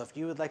elements. So if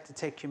you would like to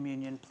take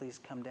communion, please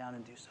come down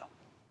and do so.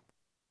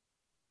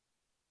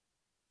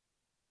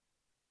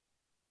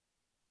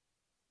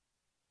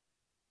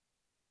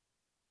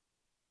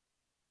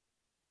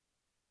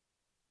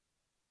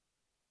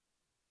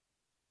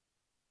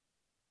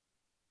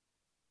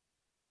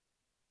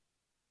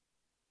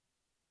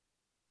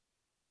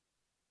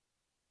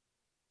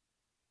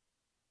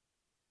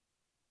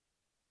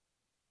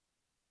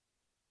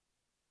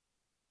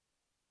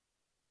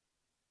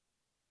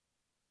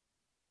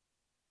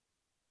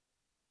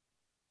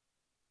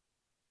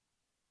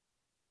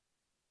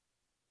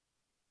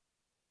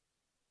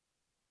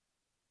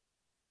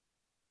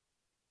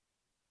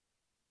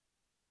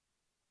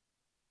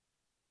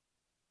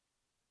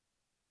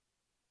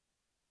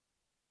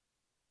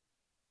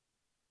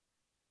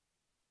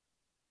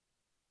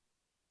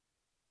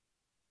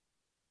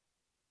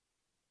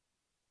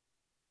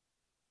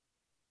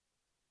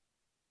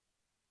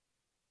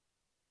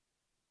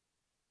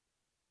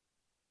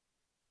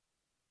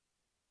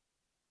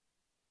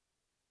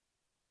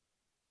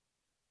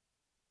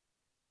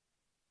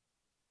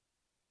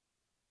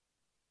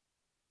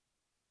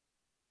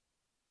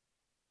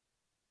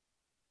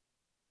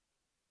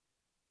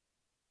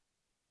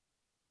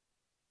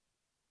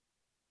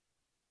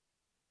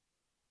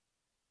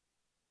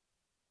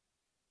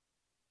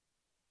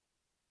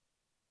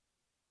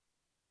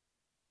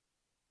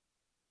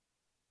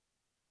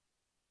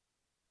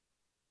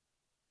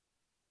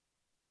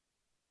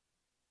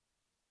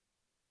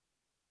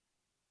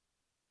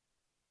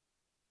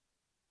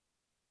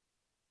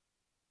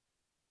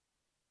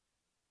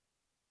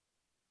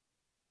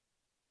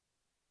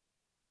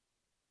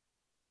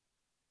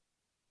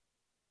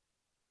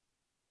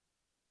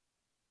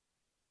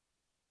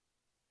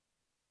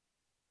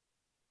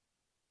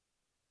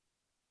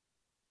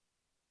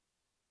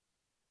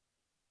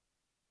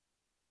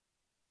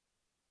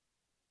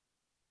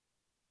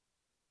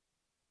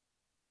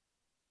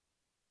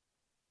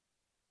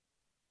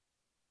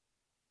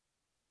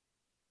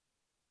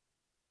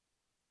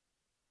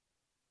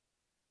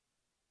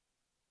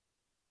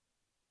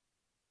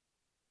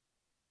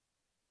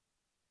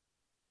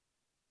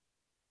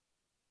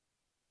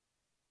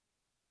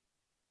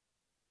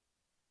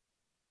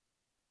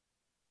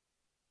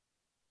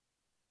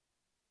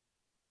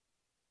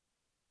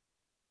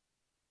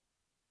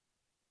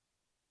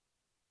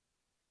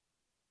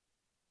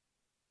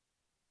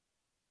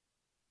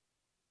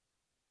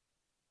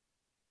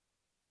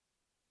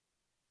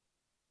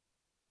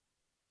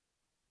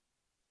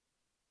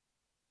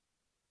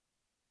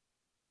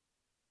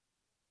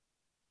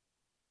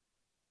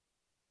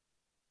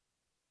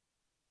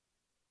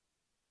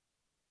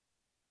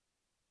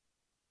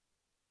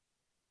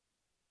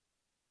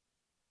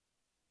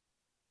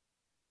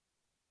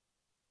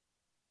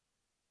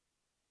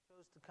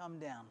 chose to come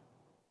down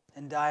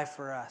and die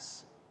for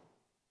us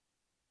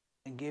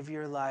and give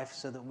your life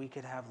so that we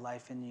could have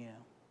life in you.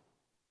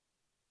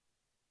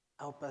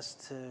 Help us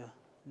to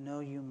know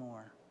you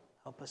more.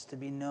 Help us to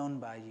be known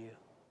by you.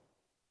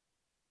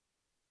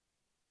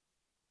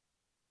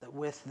 That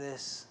with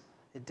this,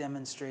 it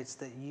demonstrates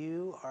that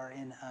you are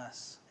in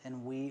us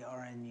and we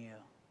are in you.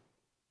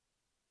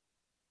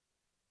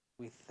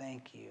 We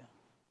thank you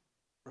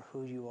for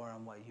who you are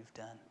and what you've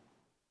done.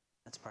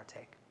 Let's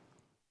partake.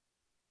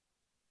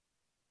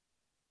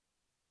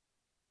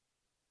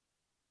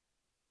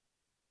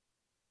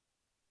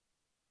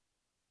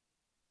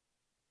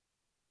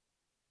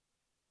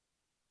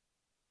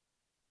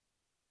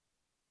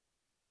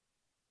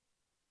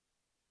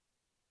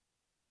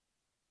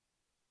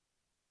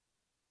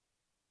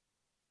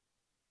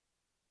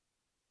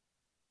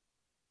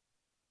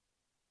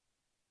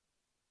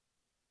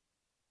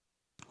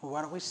 Well,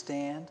 why don't we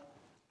stand?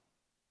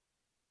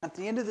 At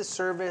the end of the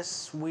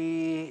service,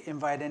 we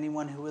invite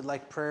anyone who would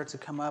like prayer to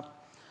come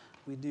up.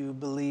 We do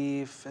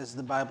believe, as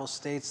the Bible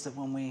states, that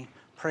when we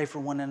pray for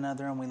one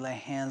another and we lay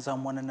hands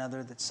on one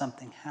another, that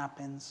something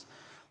happens,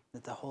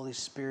 that the Holy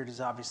Spirit is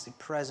obviously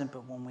present,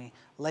 but when we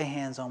lay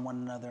hands on one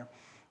another,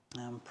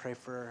 pray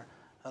for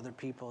other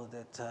people,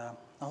 that the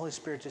Holy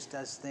Spirit just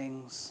does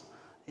things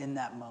in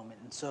that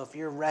moment. And so if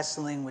you're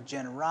wrestling with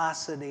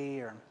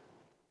generosity or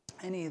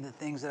any of the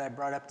things that I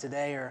brought up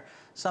today or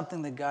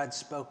something that God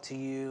spoke to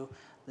you,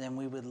 then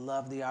we would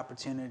love the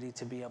opportunity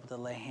to be able to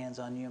lay hands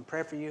on you and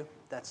pray for you.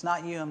 If that's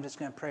not you, I'm just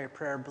going to pray a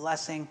prayer of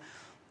blessing,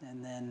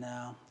 and then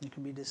you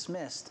can be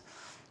dismissed.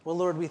 Well,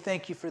 Lord, we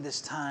thank you for this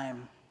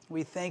time.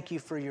 We thank you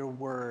for your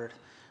word.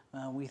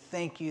 We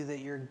thank you that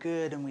you're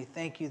good, and we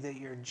thank you that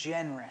you're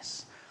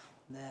generous,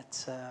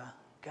 that,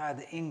 God,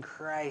 that in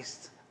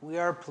Christ we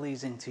are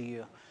pleasing to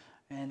you,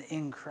 and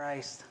in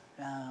Christ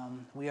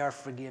we are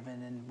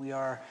forgiven,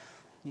 and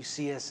you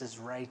see us as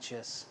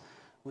righteous.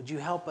 Would you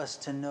help us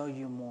to know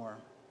you more?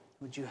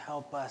 Would you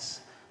help us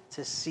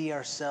to see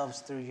ourselves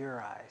through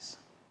your eyes?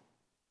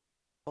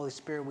 Holy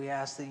Spirit, we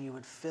ask that you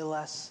would fill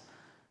us,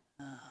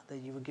 that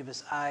you would give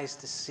us eyes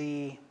to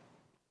see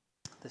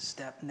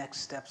the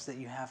next steps that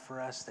you have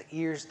for us, the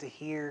ears to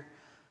hear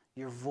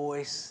your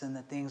voice and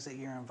the things that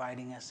you're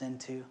inviting us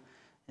into,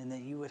 and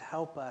that you would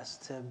help us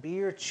to be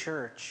your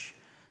church,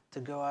 to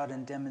go out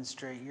and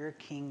demonstrate your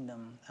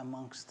kingdom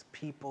amongst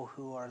people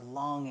who are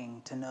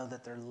longing to know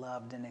that they're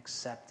loved and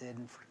accepted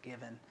and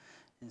forgiven.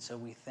 And so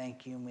we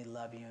thank you and we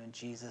love you. In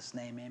Jesus'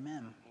 name,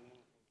 amen.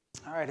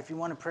 All right, if you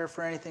want a prayer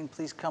for anything,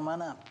 please come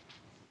on up.